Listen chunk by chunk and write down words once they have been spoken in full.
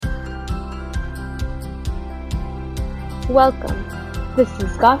Welcome. This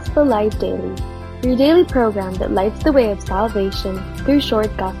is Gospel Light Daily, your daily program that lights the way of salvation through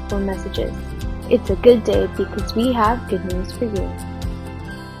short gospel messages. It's a good day because we have good news for you.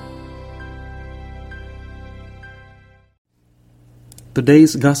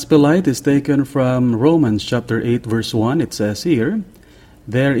 Today's Gospel Light is taken from Romans chapter 8 verse 1. It says here,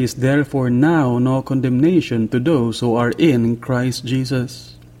 "There is therefore now no condemnation to those who are in Christ Jesus."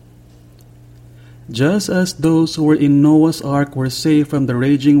 Just as those who were in Noah's ark were saved from the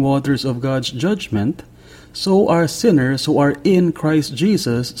raging waters of God's judgment, so are sinners who are in Christ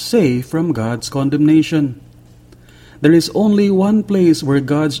Jesus saved from God's condemnation. There is only one place where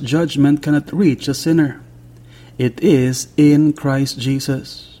God's judgment cannot reach a sinner. It is in Christ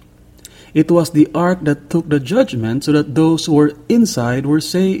Jesus. It was the ark that took the judgment so that those who were inside were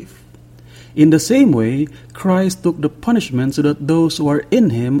saved. In the same way, Christ took the punishment so that those who are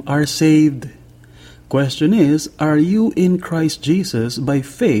in Him are saved. Question is, are you in Christ Jesus by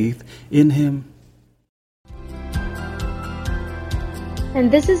faith in Him?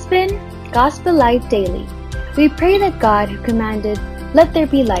 And this has been Gospel Light Daily. We pray that God who commanded, "Let there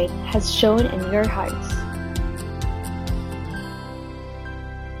be light," has shone in your hearts.